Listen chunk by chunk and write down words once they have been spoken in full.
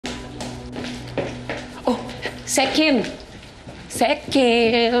Sekim!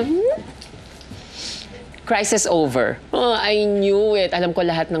 Sekim! Crisis over. Oh, I knew it. Alam ko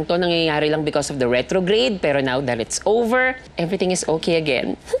lahat ng to nangyayari lang because of the retrograde, pero now that it's over, everything is okay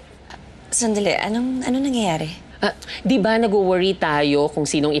again. Sandali, anong nangyayari? Di ba nag-worry tayo kung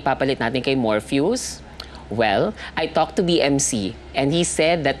sinong ipapalit natin kay Morpheus? Well, I talked to BMC, and he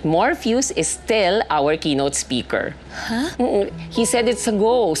said that Morpheus is still our keynote speaker. Huh? He said it's a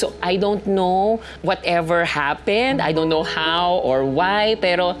go. So I don't know whatever happened. I don't know how or why,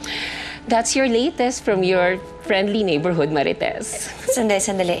 pero that's your latest from your friendly neighborhood, Marites.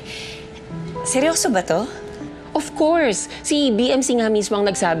 Sandali. Seryoso ba to? Of course. Si BMC nga mismo ang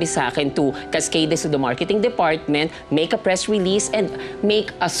nagsabi sa akin to cascade this to the marketing department, make a press release, and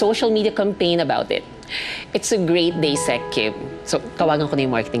make a social media campaign about it. It's a great day, Sec Kim. So, tawagan ko na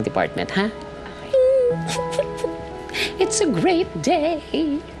yung marketing department, ha? It's a great day.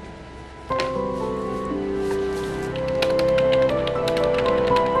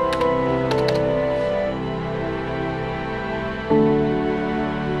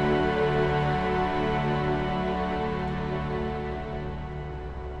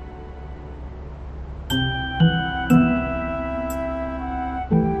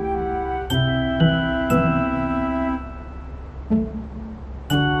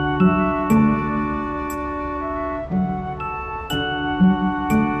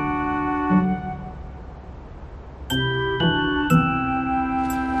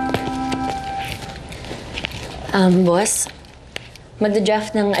 Boss,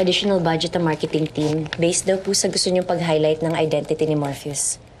 magda-draft ng additional budget ang marketing team based daw po sa gusto niyong pag-highlight ng identity ni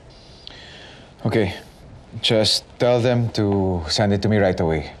Morpheus. Okay. Just tell them to send it to me right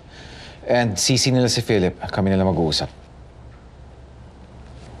away. And CC nila si Philip. Kami nila mag-uusap.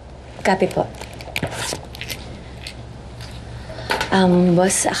 Copy po.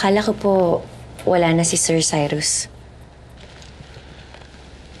 Boss, akala ko po wala na si Sir Cyrus.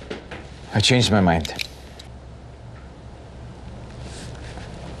 I changed my mind.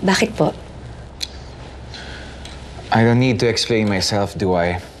 Bakit po? I don't need to explain myself, do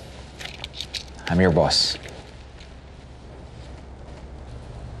I? I'm your boss.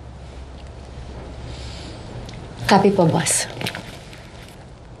 Copy po, boss.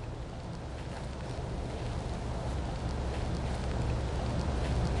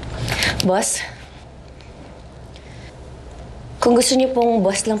 Boss? Kung gusto niyo pong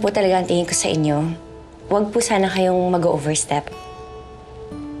boss lang po talaga ang tingin ko sa inyo, huwag po sana kayong mag-overstep.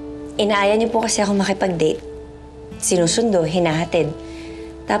 Inaaya niyo po kasi ako makipag-date. Sinusundo, hinahatid.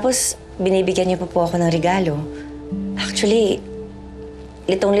 Tapos, binibigyan niyo po ako ng regalo. Actually,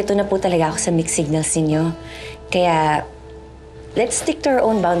 litong-lito na po talaga ako sa mixed signals ninyo. Kaya, let's stick to our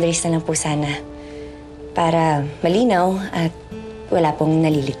own boundaries na lang po sana. Para malinaw at wala pong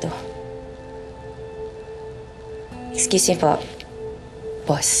nalilito. Excuse me po,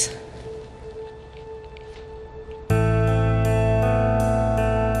 boss.